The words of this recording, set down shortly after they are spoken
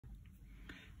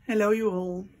Hello you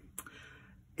all.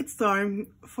 It's time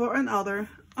for another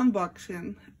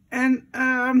unboxing. And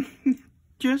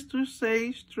just to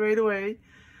say straight away,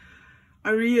 I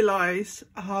realize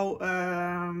how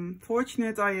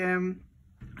fortunate I am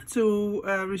to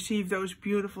receive those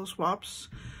beautiful swaps.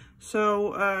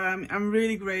 So I'm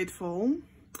really grateful.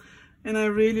 And I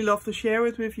really love to share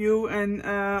it with you. And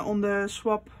on the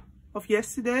swap of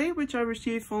yesterday, which I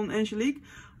received from Angelique,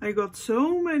 I got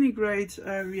so many great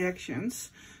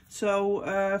reactions. So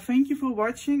thank you for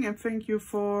watching, and thank you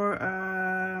for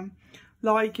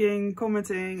liking,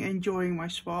 commenting, enjoying my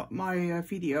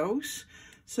videos.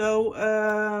 So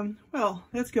well,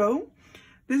 let's go.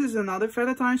 This is another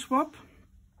valentine swap,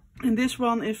 and this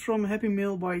one is from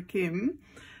Happymail by Kim.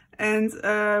 And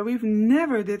we've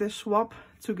never did a swap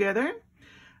together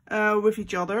with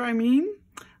each other, I mean.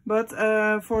 But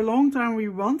for a long time we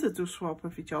wanted to swap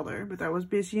with each other, but I was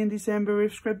busy in December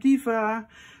with Scrap Diva,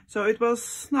 so it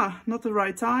was not the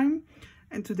right time.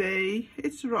 And today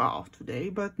it's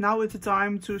but now it's the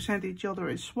time to send each other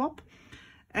a swap.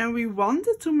 And we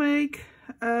wanted to make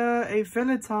a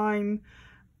Valentine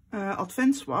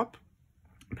advent swap,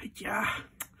 but yeah,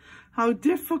 how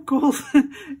difficult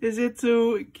is it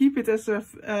to keep it as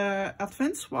a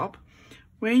advent swap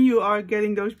when you are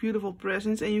getting those beautiful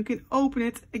presents and you can open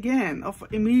it again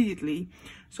immediately.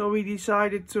 So we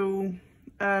decided to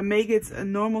make it a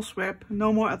normal swap,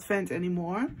 no more advent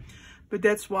anymore. But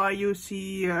that's why you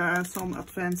see some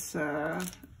advent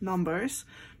numbers.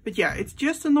 But yeah, it's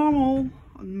just a normal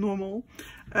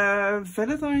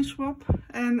Valentine swap.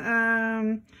 And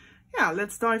yeah,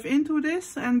 let's dive into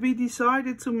this. And we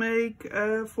decided to make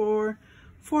for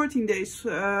 14 days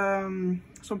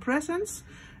some presents.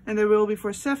 And there will be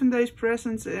for 7 days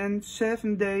presents and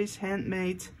 7 days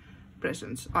handmade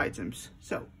presents items.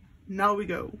 So now we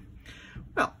go.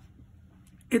 Well,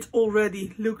 it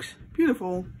already looks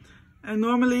beautiful. And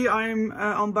normally I'm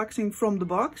unboxing from the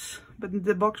box, but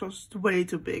the box was way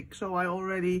too big, so I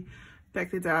already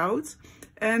packed it out.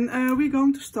 And we're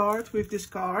going to start with this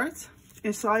card.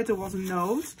 Inside there was a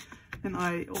note, and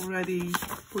I already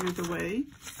put it away.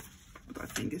 But I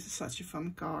think this is such a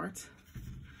fun card.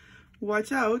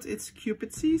 Watch out, it's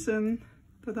Cupid season.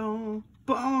 Ta-da!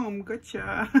 Boom!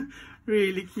 Gotcha!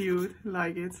 Really cute,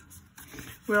 like it.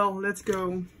 Well, let's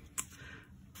go.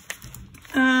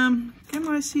 Can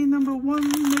I see number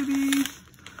 1 maybe?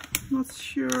 Not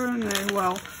sure. No,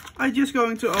 well, I'm just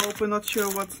going to open, not sure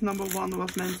what number 1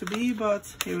 was meant to be,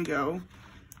 but here we go.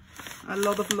 A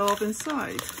lot of love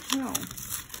inside. Well,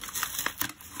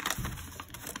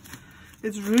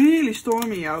 it's really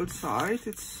stormy outside.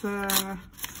 It's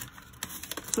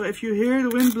so if you hear the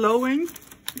wind blowing,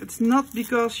 it's not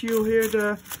because you hear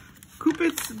the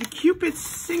cupids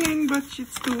singing, but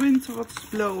it's the wind what's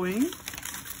blowing.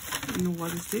 And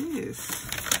what is this?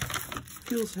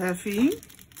 Feels heavy.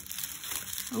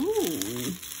 Oh,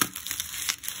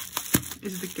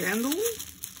 is it a candle?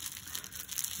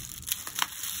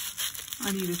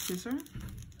 I need a scissor.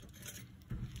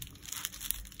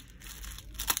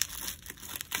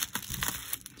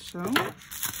 So.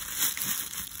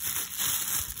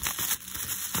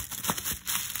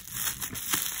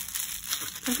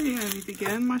 Okay, I need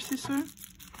again my scissor.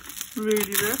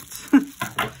 Really wrapped.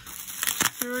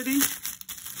 Sturdy.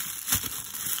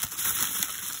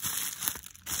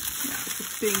 Yeah, it's a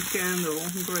pink candle,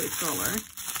 great color.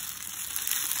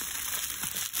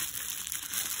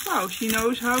 Wow, she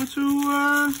knows how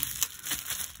to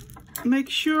make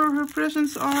sure her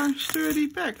presents are sturdy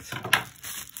packed.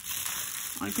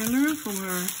 I can learn from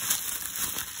her.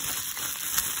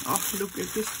 Oh, look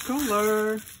at this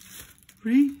color.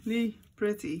 Really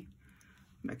pretty.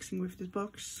 Mixing with this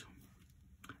box.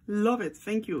 Love it,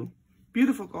 thank you.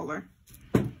 Beautiful color.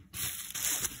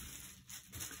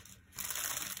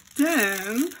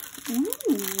 Then,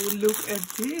 ooh, look at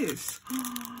this.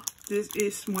 This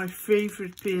is my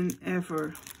favorite pin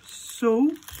ever.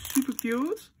 So super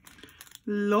cute.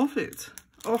 Love it.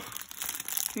 Oh,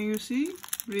 can you see?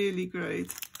 Really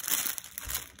great.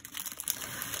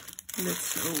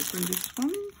 Let's open this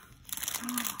one.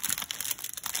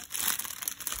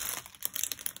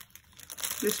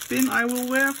 This pin I will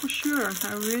wear for sure.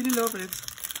 I really love it.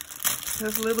 It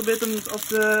has a little bit of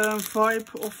the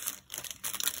vibe of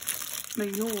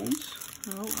magnons.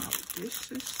 Oh,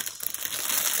 this is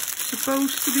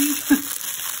supposed to be.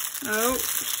 Oh,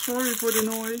 sorry for the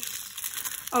noise.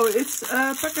 Oh, it's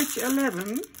package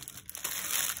 11.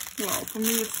 Well, for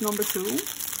me it's number 2.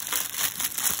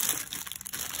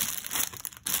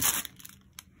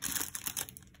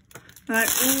 And I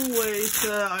always,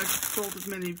 I've told it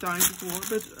many times before,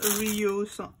 but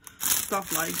reuse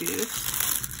stuff like this.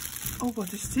 Oh,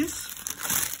 what is this?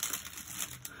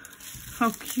 How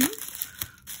cute.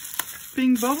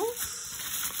 Pink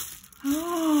bubbles.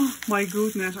 Oh my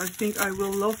goodness, I think I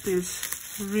will love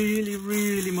this really,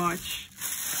 really much.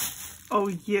 Oh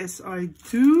yes, I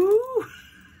do.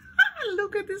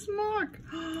 Look at this mark.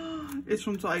 It's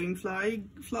from Flying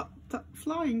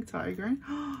Tiger.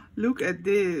 Look at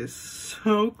this.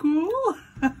 So cool.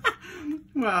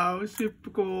 Wow,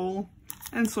 super cool.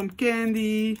 And some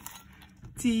candy,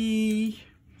 tea.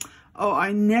 Oh,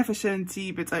 I never send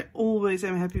tea, but I always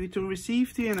am happy to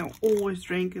receive tea and I'm always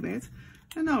drinking it.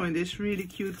 And now in this really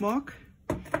cute mug.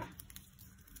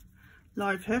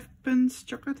 Life happens,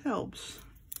 chocolate helps.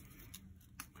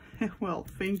 Well,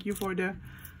 thank you for the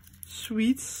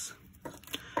sweets.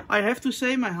 I have to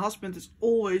say my husband is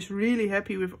always really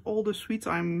happy with all the sweets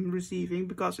I'm receiving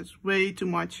because it's way too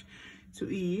much to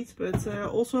eat. But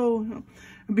also on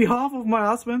behalf of my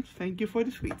husband, thank you for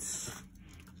the sweets.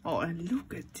 Oh, and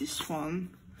look at this one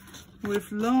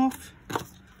with love.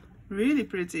 Really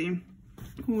pretty.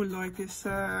 Who would like this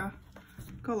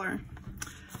color?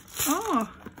 Oh,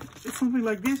 it's something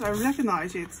like this. I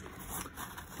recognize it.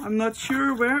 I'm not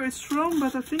sure where it's from,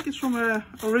 but I think it's from an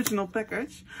original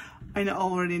package. I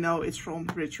already know it's from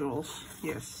Rituals.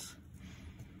 Yes.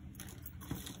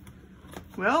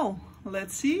 Well,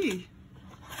 let's see.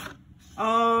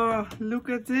 Oh, look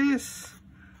at this.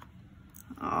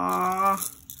 Ah,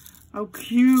 how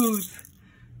cute.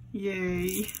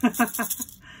 Yay.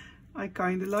 I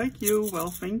kinda like you. Well,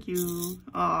 thank you.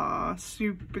 Ah,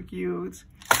 super cute.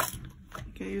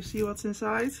 Okay, you see what's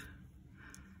inside?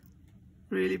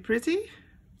 Really pretty.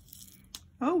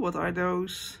 Oh, what are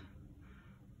those?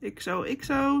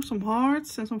 XOXO, some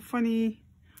hearts and some funny,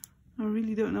 I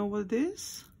really don't know what it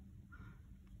is.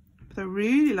 But I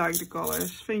really like the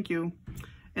colors, thank you.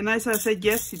 And as I said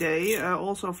yesterday,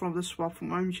 also from the swap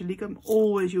from Angelique, I'm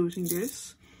always using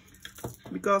this.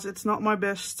 Because it's not my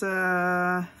best,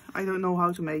 I don't know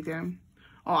how to make them.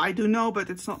 Oh, I do know, but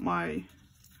it's not my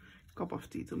cup of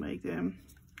tea to make them.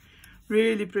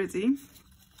 Really pretty.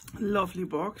 Lovely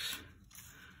box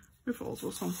with also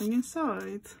something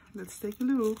inside. Let's take a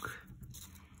look.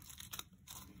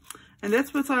 And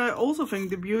that's what I also think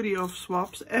the beauty of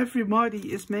swaps.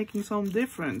 Everybody is making some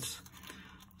difference.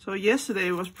 So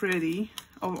yesterday was pretty,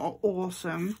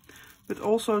 awesome, but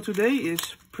also today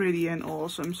is pretty and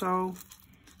awesome. So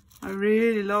I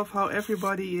really love how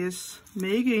everybody is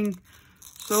making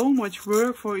so much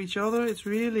work for each other. It's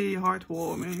really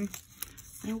heartwarming.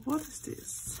 And what is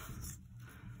this?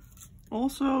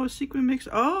 Also a sequin mix.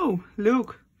 Oh,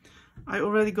 look. I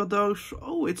already got those.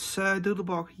 Oh, it's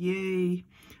Doodlebug. Yay.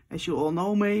 As you all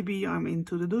know, maybe I'm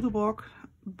into the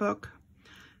Doodlebug.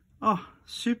 Oh,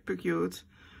 super cute.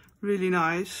 Really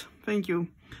nice. Thank you.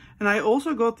 And I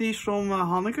also got these from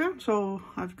Hanneke. So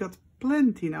I've got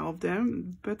plenty now of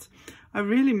them. But I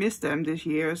really missed them this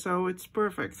year. So it's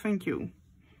perfect. Thank you.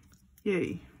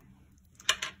 Yay.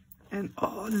 And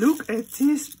oh, look at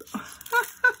this.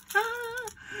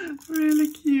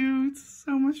 Really cute.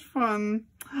 So much fun.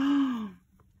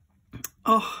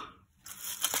 Oh,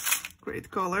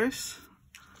 great colors.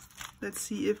 Let's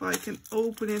see if I can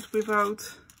open it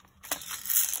without.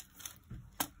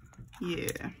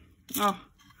 Yeah. Oh,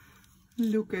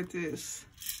 look at this.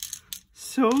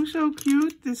 So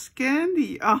cute. This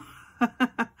candy. Oh,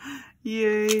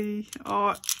 yay.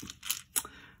 Oh,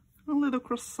 a little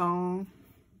croissant.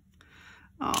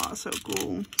 Oh, so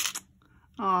cool.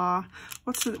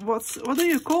 What do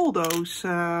you call those?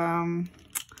 Oh,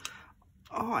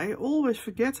 I always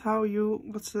forget how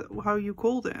you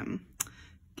call them.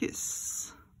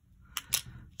 Kiss.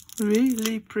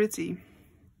 Really pretty.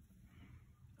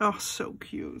 Oh, so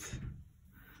cute.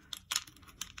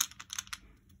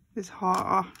 This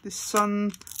heart, this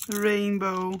sun,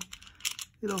 rainbow,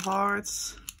 little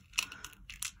hearts.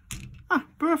 Ah,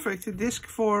 perfect. A disc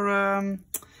for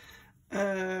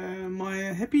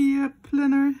my Happy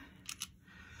planner.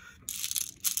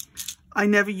 I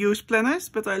never use planners,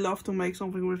 but I love to make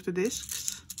something with the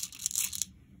discs.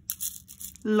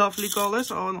 Lovely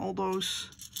colors on all those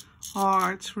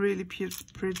hearts. Really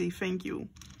pretty. Thank you.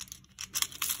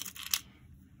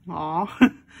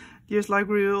 Aw, just like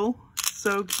real.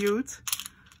 So cute.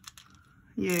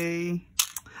 Yay.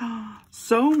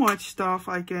 So much stuff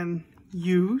I can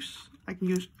use. I can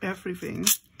use everything.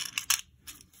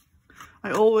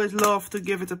 I always love to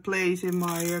give it a place in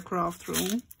my craft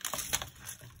room.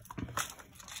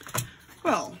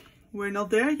 Well, we're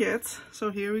not there yet, so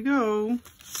here we go.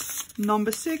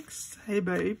 Number 6. Hey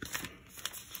babe.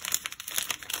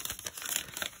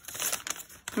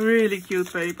 Really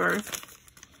cute paper.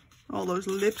 All those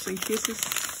lips and kisses.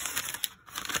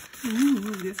 Ooh,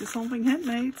 this is something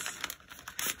handmade.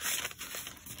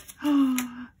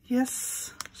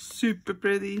 Yes, super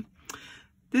pretty.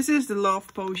 This is the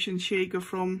Love Potion shaker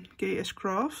from KS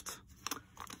Craft,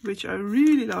 which I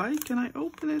really like. Can I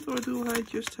open it, or do I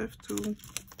just have to?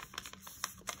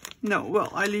 No,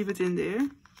 well, I leave it in there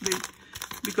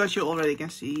because you already can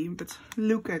see. But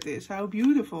look at this, how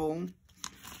beautiful.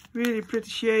 Really pretty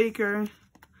shaker.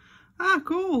 Ah,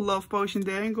 cool, Love Potion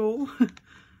dangle.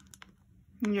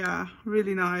 Yeah,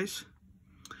 really nice.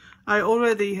 I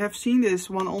already have seen this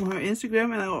one on her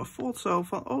Instagram, and I thought so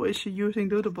from, oh, is she using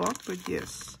Doodlebug? But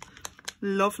yes,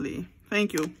 lovely.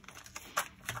 Thank you.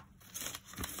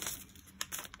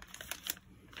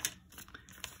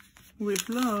 With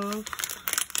love.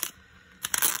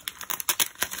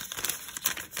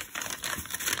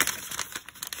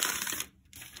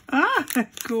 Ah,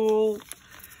 cool.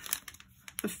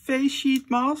 A face sheet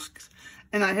mask.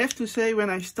 And I have to say, when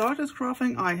I started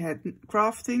crafting,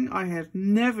 I had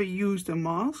never used a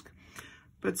mask.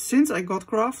 But since I got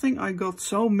crafting, I got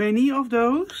so many of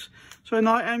those. So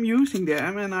now I'm using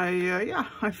them, and yeah,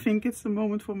 I think it's the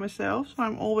moment for myself. So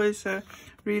I'm always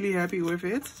really happy with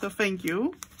it. So thank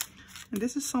you. And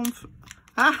this is some...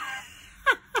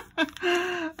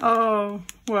 Oh,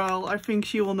 well, I think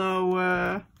she will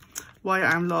know why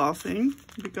I'm laughing.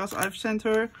 Because I've sent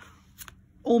her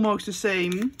almost the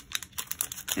same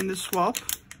in the swap,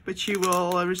 but she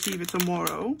will receive it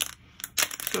tomorrow.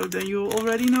 So then you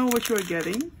already know what you're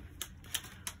getting.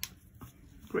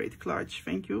 Great clutch,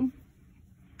 thank you.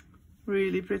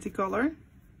 Really pretty color.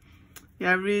 Yeah,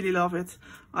 I really love it.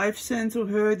 I've sent to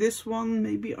her this one.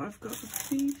 Maybe I've got a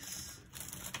piece.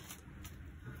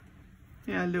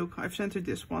 Yeah, look, I've sent her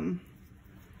this one.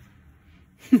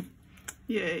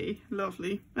 Yay,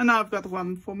 lovely. And now I've got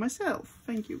one for myself.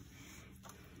 Thank you.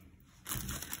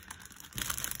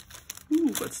 Ooh,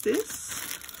 what's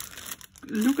this?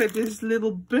 Look at this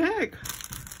little bag.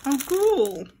 How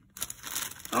cool.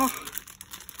 Oh.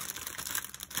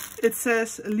 It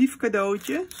says lief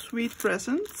cadeautje, sweet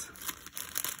present.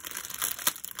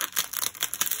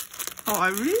 Oh, I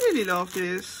really love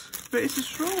this. Where is this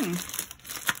from?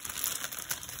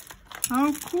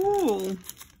 How cool.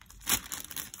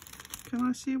 Can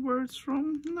I see where it's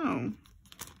from? No.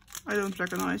 I don't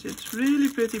recognize it. It's really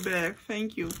pretty bag.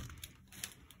 Thank you.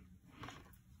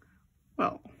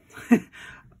 Well,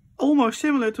 almost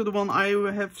similar to the one I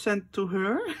have sent to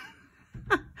her.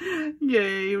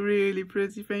 Yay, really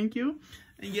pretty, thank you.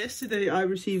 And yesterday I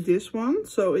received this one,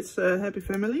 so it's a Happy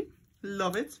Family.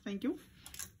 Love it, thank you.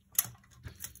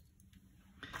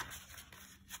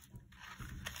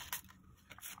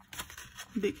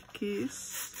 Big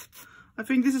kiss. I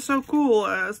think this is so cool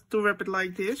to wrap it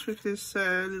like this with this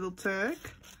little tag.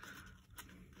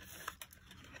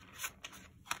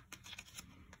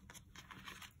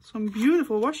 Some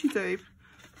beautiful washi tape.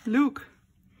 Look,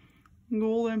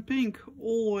 gold and pink,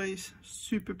 always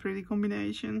super pretty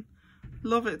combination.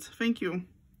 Love it, thank you.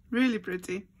 Really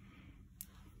pretty.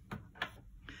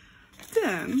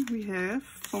 Then we have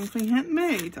something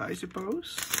handmade, I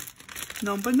suppose.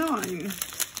 Number 9.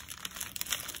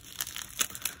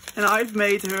 And I've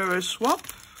made her a swap.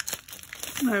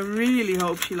 I really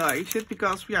hope she likes it,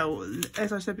 because, yeah,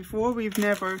 as I said before, we've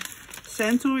never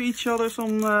sent to each other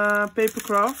some paper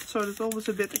craft, so that's always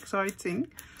a bit exciting.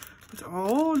 But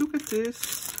oh, look at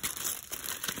this.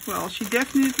 Well, she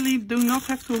definitely do not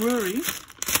have to worry.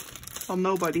 Well,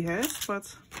 nobody has,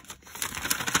 but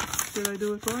did I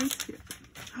do it right?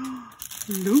 Yeah.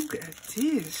 Look at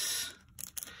this.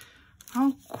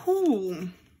 How cool.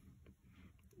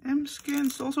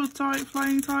 M-Scans, also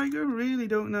Flying Tiger, really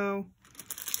don't know.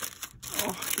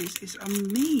 Oh, this is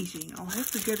amazing. I'll have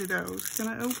to get it out. Can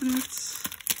I open it?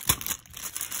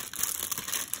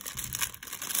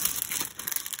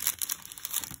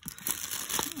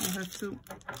 I'll have to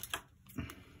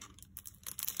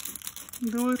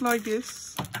do it like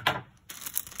this.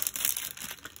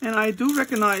 And I do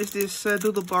recognize this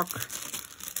Doodlebug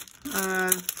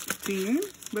theme,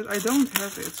 but I don't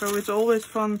have it. So it's always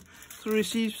fun to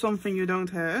receive something you don't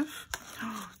have.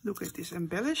 Look at this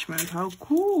embellishment, how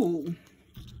cool.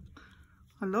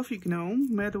 I love you, gnome,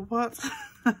 no matter what.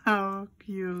 How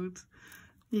cute.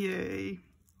 Yay.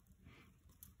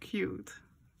 Cute.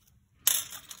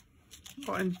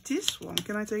 Oh, and this one,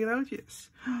 can I take it out? Yes.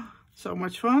 So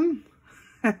much fun.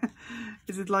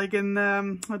 Is it like an,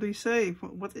 how do you say?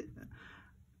 What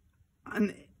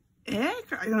an egg?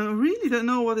 I really don't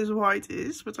know what this white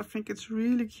is, but I think it's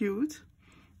really cute.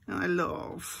 And I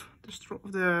love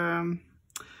the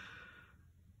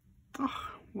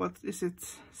oh, what is it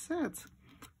said?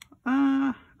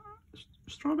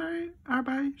 Strawberry,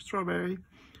 aardbei, strawberry.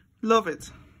 Love it.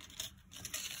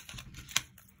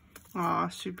 Ah,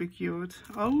 super cute.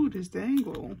 Oh, this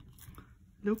dangle.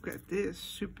 Look at this,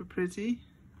 super pretty.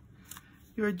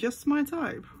 You're just my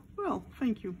type. Well,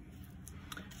 thank you.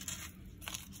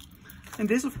 And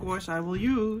this, of course, I will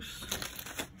use.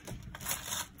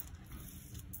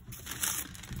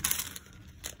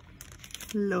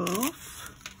 Love.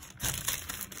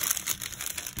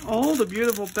 All the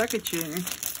beautiful packaging.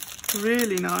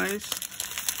 Really nice.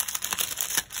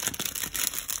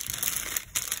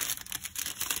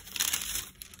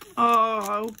 Oh,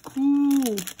 how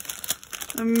cool.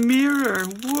 A mirror.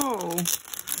 Whoa.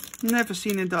 Never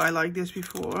seen a die like this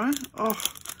before. Oh,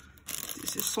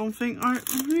 this is something I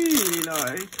really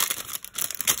like.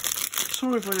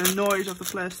 Sorry for the noise of the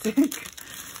plastic.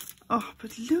 Oh,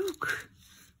 but look.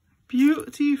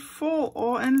 Beautiful.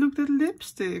 Oh, and look at the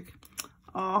lipstick.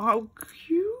 Oh, how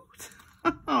cute.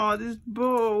 Oh, this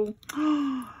bow.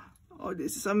 Oh,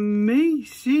 this is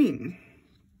amazing.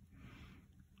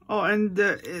 Oh, and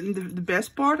the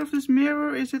best part of this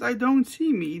mirror is that I don't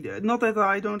see me. Not that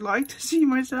I don't like to see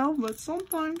myself, but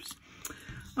sometimes.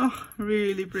 Oh,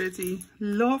 really pretty.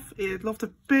 Love it. Love the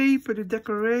paper, the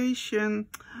decoration.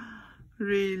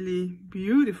 Really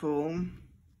beautiful.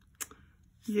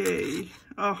 Yay.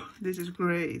 Oh, this is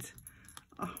great.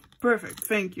 Oh, perfect.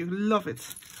 Thank you. Love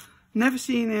it. Never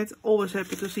seen it. Always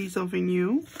happy to see something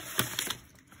new.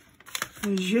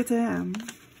 Je t'aime.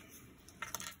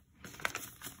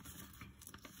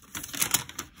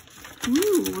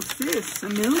 Ooh, what's this? A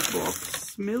milk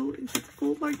box. Is it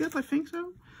called like that? I think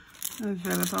so. A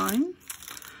valentine.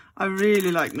 I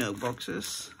really like milk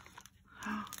boxes.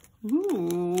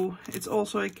 Ooh, it's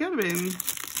also a cabin.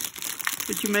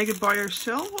 Did you make it by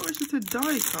yourself or is it a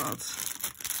die cut?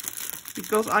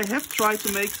 Because I have tried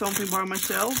to make something by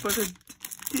myself, but it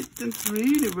didn't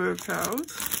really work out.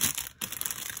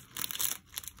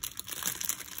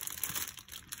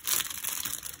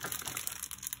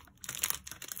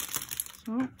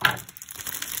 So,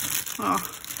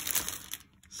 oh,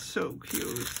 so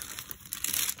cute.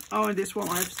 Oh, and this one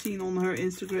I've seen on her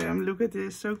Instagram. Look at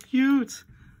this, so cute.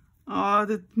 Oh,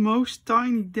 the most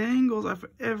tiny dangles I've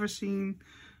ever seen.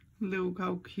 Look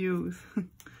how cute.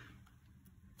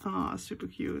 Ah, super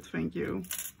cute, thank you.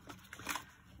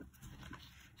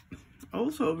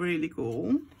 Also really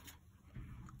cool.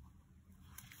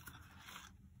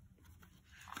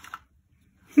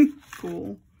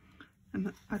 Cool.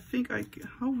 And I think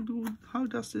how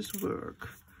does this work?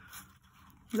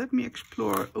 Let me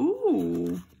explore.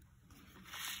 Ooh.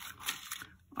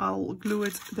 I'll glue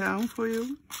it down for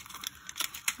you.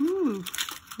 Ooh.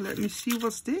 Let me see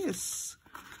what's this.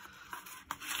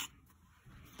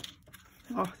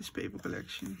 Oh, this paper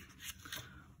collection.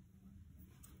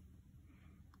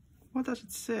 What does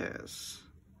it says?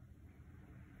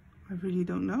 I really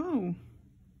don't know.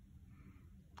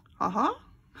 Haha?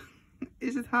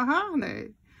 Is it haha?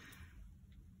 Nee.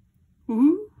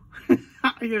 Ooh.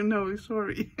 I don't know,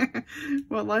 sorry.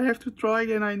 Well, I have to try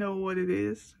again. I know what it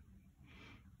is.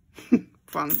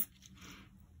 Fun.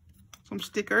 Some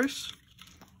stickers.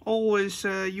 Always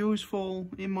useful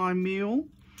in my meal.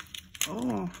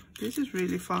 Oh, this is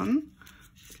really fun.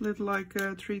 It's a little like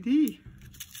 3D.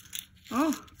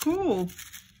 Oh, cool.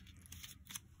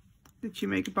 Did she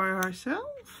make it by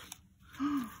herself?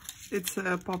 It's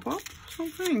a pop-up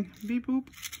something. Beep boop.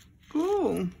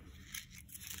 Cool.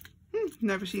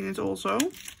 Never seen it also.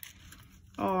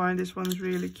 Oh, and this one is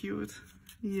really cute.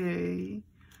 Yay.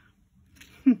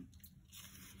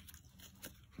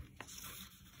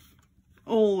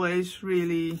 Always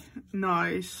really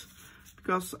nice.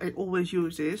 Because I always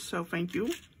use this, so thank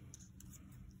you.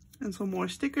 And some more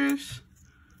stickers.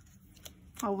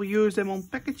 I will use them on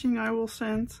packaging I will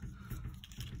send.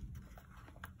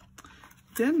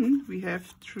 Then we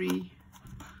have 3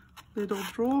 little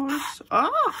drawers.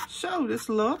 Ah, so that's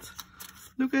a lot.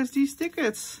 Look at these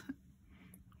tickets.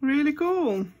 Really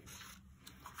cool.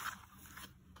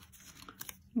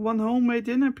 One homemade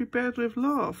dinner prepared with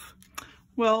love.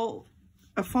 Well,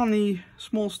 a funny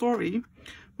small story.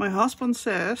 My husband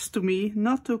says to me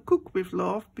not to cook with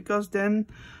love because then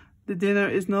the dinner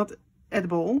is not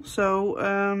edible. So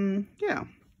yeah,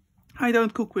 I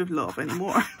don't cook with love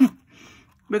anymore.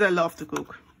 But I love to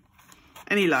cook.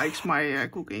 And he likes my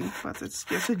cooking, but it's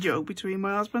just a joke between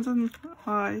my husband and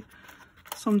I.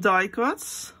 Some die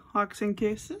cuts, hugs and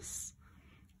kisses.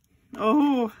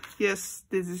 Oh yes,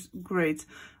 this is great.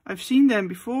 I've seen them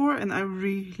before and I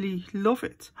really love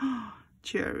it.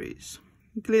 Cherries.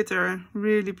 Glitter,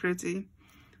 really pretty.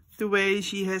 The way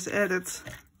she has added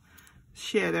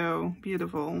shadow,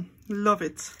 beautiful. Love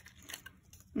it.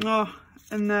 Oh,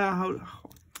 and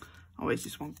how is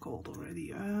this one called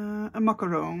already? A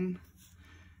macaron.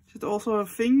 Is it also a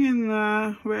thing in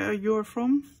where you're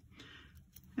from?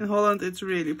 In Holland it's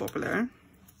really popular.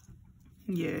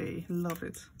 Yay, love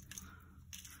it.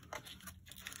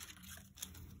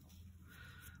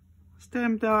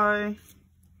 Stamp die.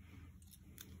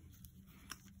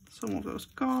 Some of those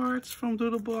cards from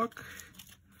Doodlebug.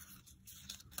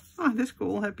 Ah, this is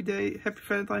cool. Happy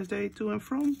Valentine's Day to and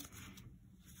from.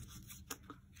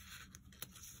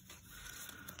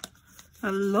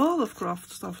 A lot of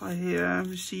craft stuff I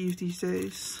receive these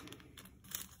days.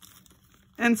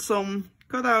 And some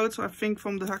cutouts, I think,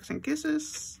 from the Hugs and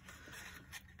Kisses.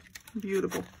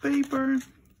 Beautiful paper.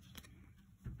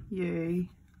 Yay.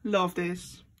 Love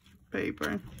this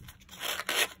paper.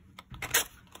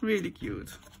 Really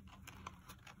cute.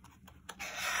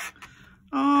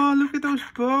 Oh, look at those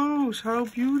bows. How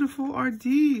beautiful are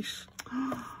these?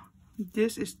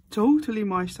 This is totally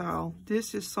my style.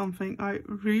 This is something I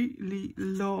really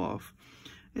love.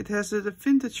 It has a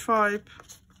vintage vibe.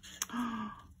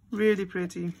 Really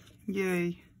pretty.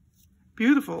 Yay.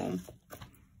 Beautiful.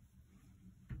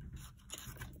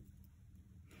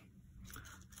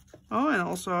 Oh, and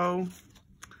also,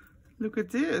 look at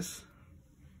this.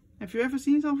 Have you ever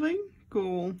seen something?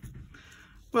 Cool.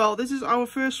 Well, this is our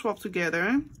first swap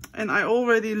together. And I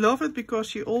already love it because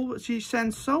she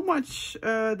sends so much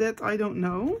that I don't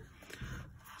know.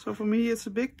 So for me it's a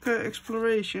big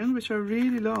exploration, which I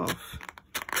really love.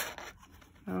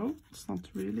 Oh, it's not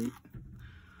really.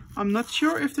 I'm not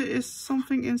sure if there is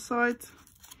something inside.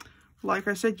 Like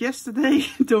I said yesterday,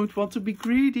 don't want to be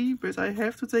greedy, but I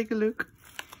have to take a look.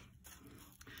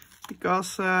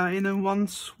 Because in a one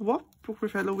swap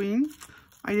with Halloween,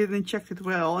 I didn't check it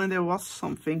well and there was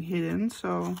something hidden.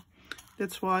 So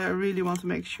that's why I really want to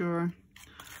make sure.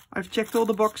 I've checked all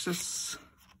the boxes.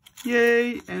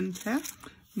 Yay! And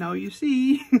now you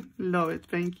see. Love it,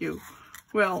 thank you.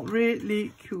 Well,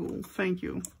 really cool, thank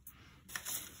you.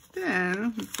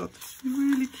 Then we've got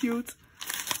really cute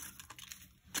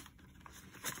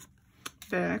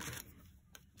bag.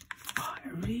 Oh, I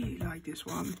really like this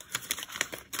one.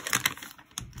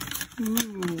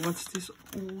 Ooh, what's this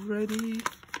already?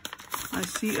 I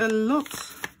see a lot.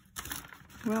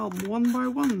 Well, one by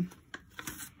one.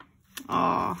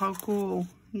 Ah, how cool.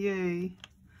 Yay.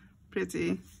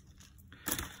 Pretty.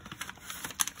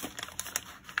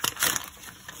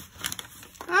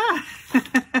 Ah!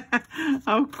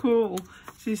 How cool.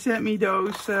 She sent me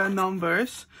those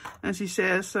numbers. And she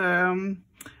says,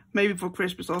 maybe for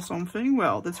Christmas or something.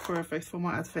 Well, that's perfect for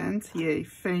my advent. Yay,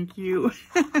 thank you.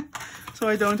 So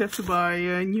I don't have to buy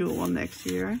a new one next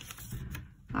year.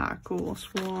 Ah, cool.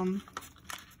 Swan.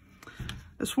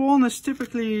 A swan is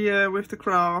typically with the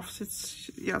crafts. It's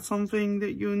something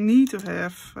that you need to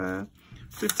have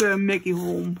with the Maggie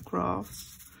Holm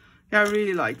crafts. Yeah, I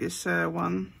really like this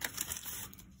one.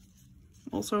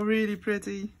 Also really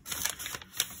pretty.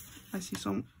 I see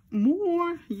some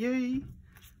more. Yay.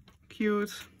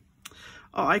 Cute.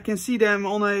 Oh, I can see them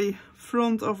on a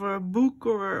front of a book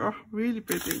or really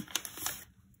pretty.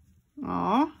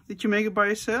 Oh, did you make it by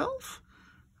yourself?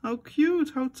 How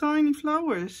cute. How tiny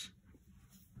flowers.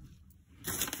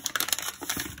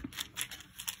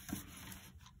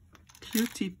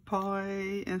 Cutie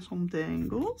pie and some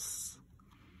dangles.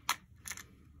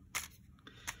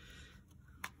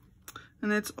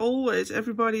 And it's always,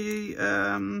 everybody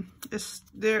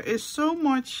there is so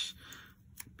much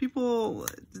people,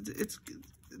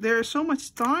 there is so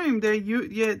much time they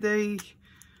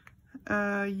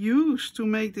use to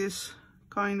make this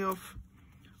kind of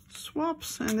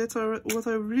swaps, and that's what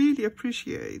I really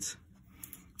appreciate.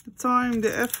 The time,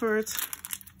 the effort.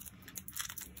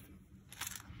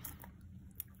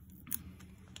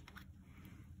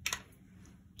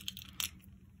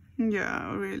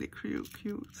 Yeah, really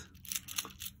cute.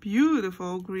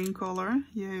 Beautiful green color.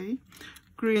 Yay.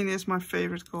 Green is my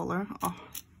favorite color. Oh,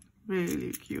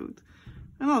 really cute.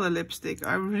 Another lipstick.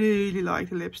 I really like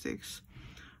the lipsticks.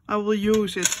 I will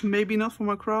use it. Maybe not for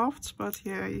my crafts, but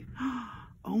yay.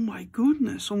 Oh my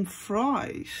goodness, some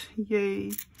fries.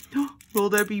 Yay. Will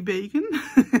there be bacon?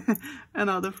 And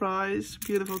other fries.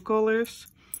 Beautiful colors.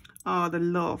 Oh, the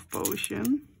love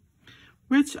potion,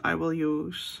 which I will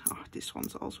use. Oh, this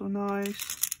one's also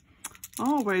nice.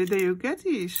 Oh, where did you get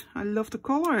these? I love the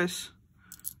colors.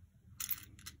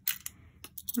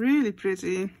 Really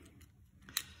pretty.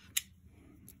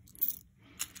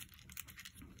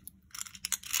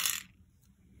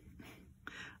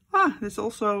 Ah, that's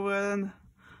also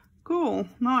cool,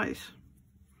 nice.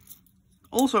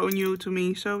 Also new to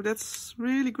me, so that's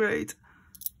really great.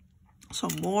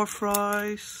 Some more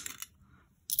fries,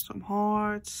 some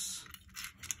hearts.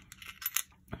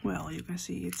 Well, you can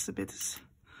see it's a bit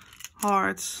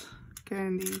hard.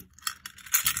 candy.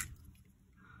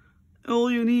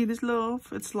 All you need is love.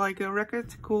 It's like a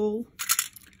record. Cool.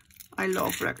 I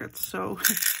love records, so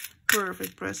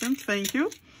perfect present. Thank you.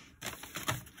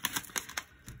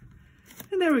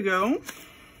 And there we go.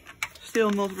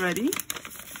 Still not ready.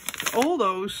 All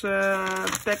those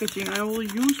packaging I will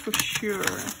use for sure.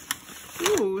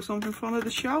 Ooh, something from the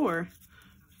shower.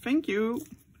 Thank you.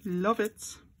 Love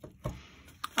it.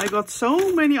 I got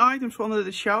so many items from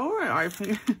the shower.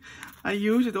 I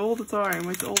use it all the time.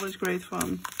 It's always great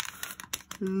fun.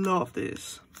 Love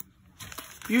this.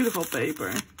 Beautiful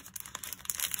paper.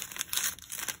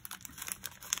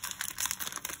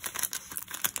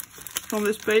 From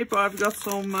this paper I've got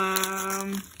some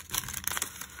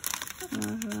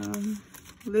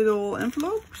little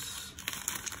envelopes.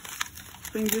 I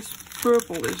think this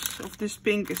purple is, of this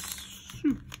pink is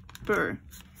super.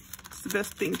 It's the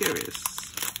best pink there is.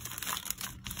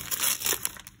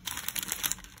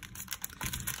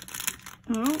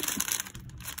 Oh,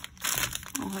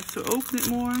 I'll have to open it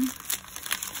more.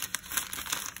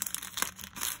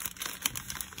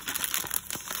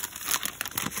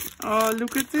 Oh,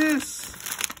 look at this.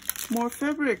 More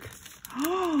fabric.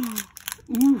 Oh,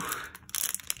 ooh.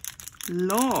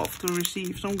 Love to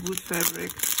receive some good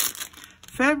fabric.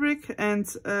 Fabric and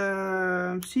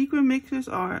sequin mixes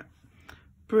are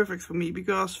perfect for me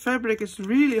because fabric is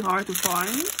really hard to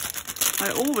find.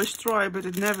 I always try, but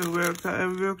it never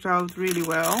worked out really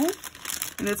well.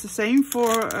 And it's the same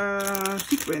for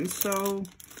sequins. So,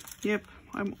 yep,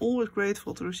 I'm always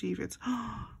grateful to receive it.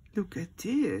 Oh, look at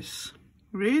this.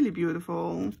 Really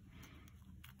beautiful.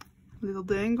 Little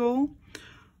dangle.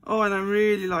 Oh, and I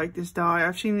really like this die.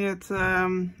 I've seen it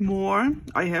more.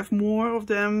 I have more of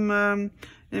them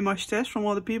in my stash from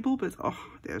other people, but oh,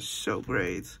 they're so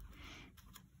great.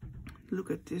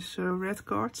 Look at this red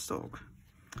cardstock.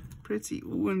 Pretty.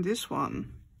 Ooh, and this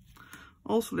one.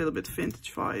 Also a little bit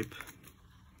vintage vibe.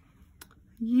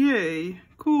 Yay.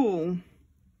 Cool.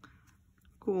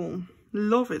 Cool.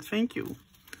 Love it. Thank you.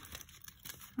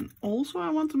 And also I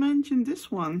want to mention this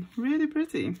one. Really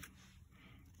pretty.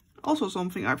 Also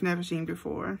something I've never seen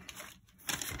before.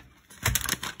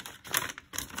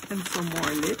 And some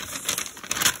more lips.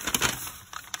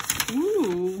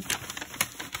 Ooh.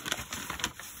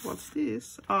 What's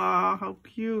this? Ah, how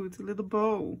cute. A little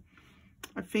bow.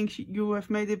 I think you have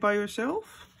made it by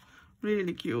yourself.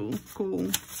 Really cute. Cool.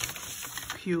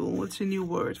 Cool. It's a new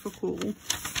word for cool.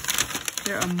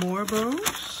 There are more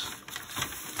bows.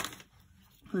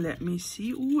 Let me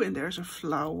see. Ooh, and there's a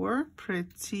flower.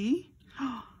 Pretty.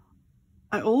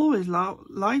 I always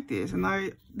like this, and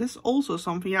this is also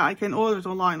something, yeah, I can order it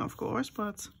online of course,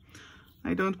 but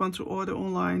I don't want to order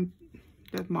online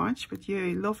that much, but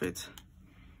yay, love it.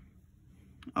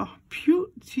 Oh,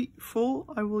 beautiful.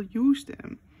 I will use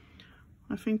them,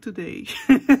 I think today,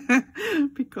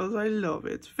 because I love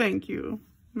it. Thank you.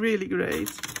 Really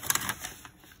great.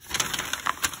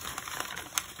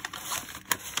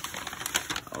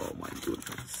 Oh my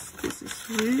goodness, this is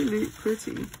really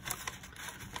pretty.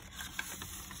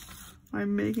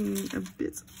 I'm making a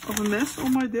bit of a mess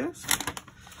on my desk.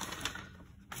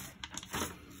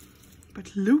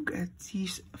 But look at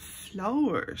these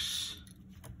flowers.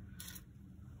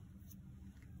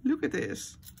 Look at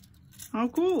this. How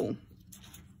cool.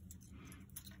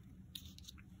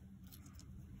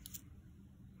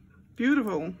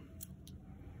 Beautiful.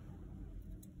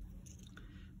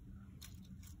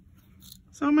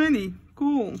 So many.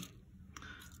 Cool.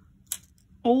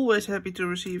 Always happy to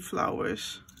receive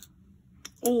flowers.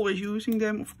 Always using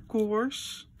them, of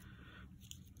course.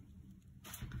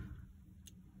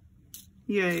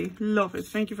 Yay, love it.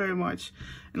 Thank you very much.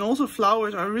 And also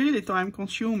flowers are really time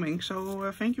consuming.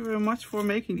 So thank you very much for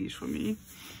making these for me.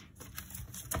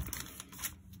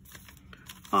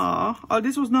 Ah, oh,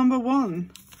 this was number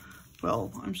 1.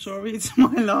 Well, I'm sorry, it's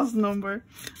my last number.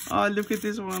 Ah, look at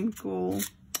this one, cool.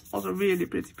 Also really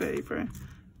pretty paper.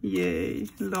 Yay,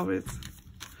 love it.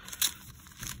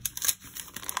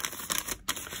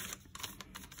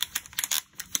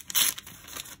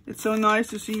 It's so nice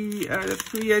to see that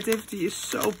creativity is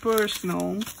so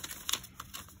personal.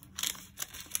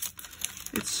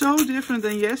 It's so different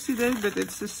than yesterday, but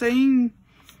it's the same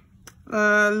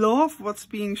love what's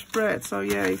being spread. So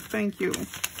yay, thank you.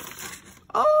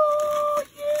 Oh,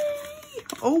 yay!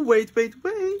 Oh, wait.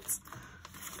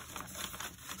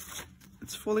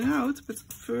 It's falling out, but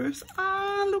first,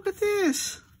 look at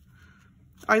this.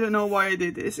 I don't know why I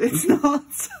did this. It's not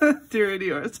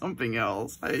dirty or something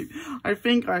else. I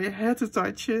think I had to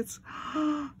touch it.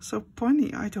 So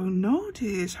funny. I don't know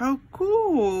this. How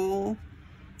cool.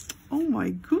 Oh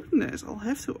my goodness. I'll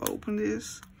have to open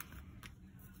this.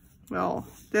 Well,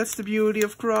 that's the beauty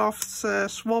of crafts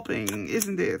swapping,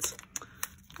 isn't it?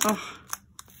 Oh.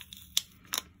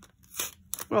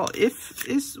 Well, if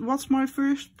this was my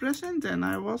first present, then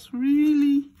I was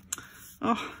really,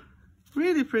 oh,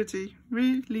 really pretty,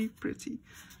 really pretty.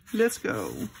 Let's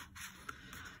go.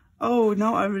 Oh,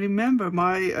 now I remember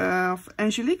my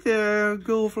Angelique, the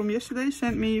girl from yesterday,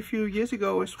 sent me a few years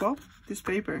ago a swap, this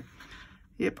paper.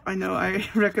 Yep, I know, I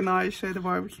recognize the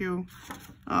barbecue.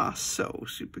 Ah, so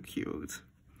super cute.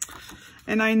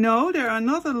 And I know there are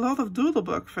not a lot of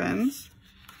Doodlebug fans.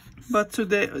 But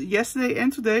yesterday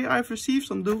and today I've received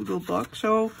some Doodlebug,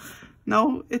 so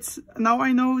now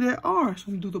I know there are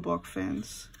some Doodlebug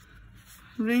fans.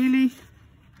 Really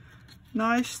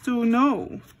nice to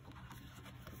know.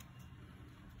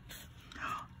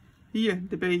 Here,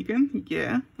 the bacon.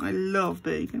 Yeah, I love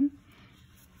bacon.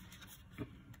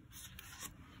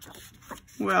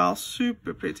 Well,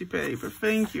 super pretty paper.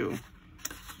 Thank you.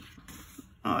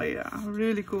 Oh yeah,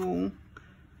 really cool.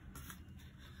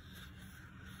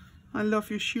 I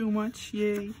love you so much,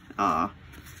 yay. Oh,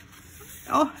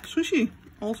 sushi.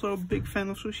 Also a big fan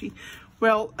of sushi.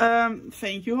 Well,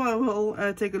 thank you. I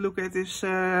will take a look at this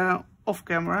off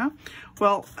camera.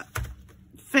 Well,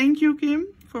 thank you, Kim,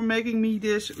 for making me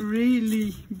this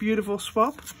really beautiful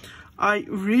swap. I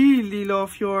really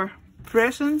love your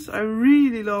presents. I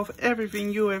really love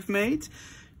everything you have made.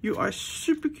 You are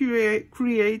super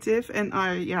creative, and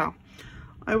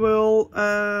I will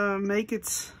make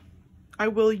it. I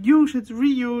will use it,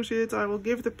 reuse it. I will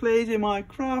give it a place in my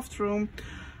craft room.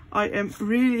 I am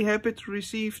really happy to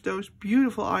receive those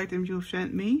beautiful items you've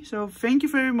sent me. So thank you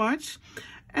very much.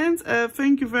 And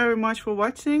thank you very much for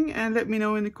watching. And let me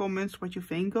know in the comments what you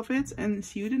think of it. And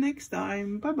see you the next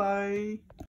time. Bye bye.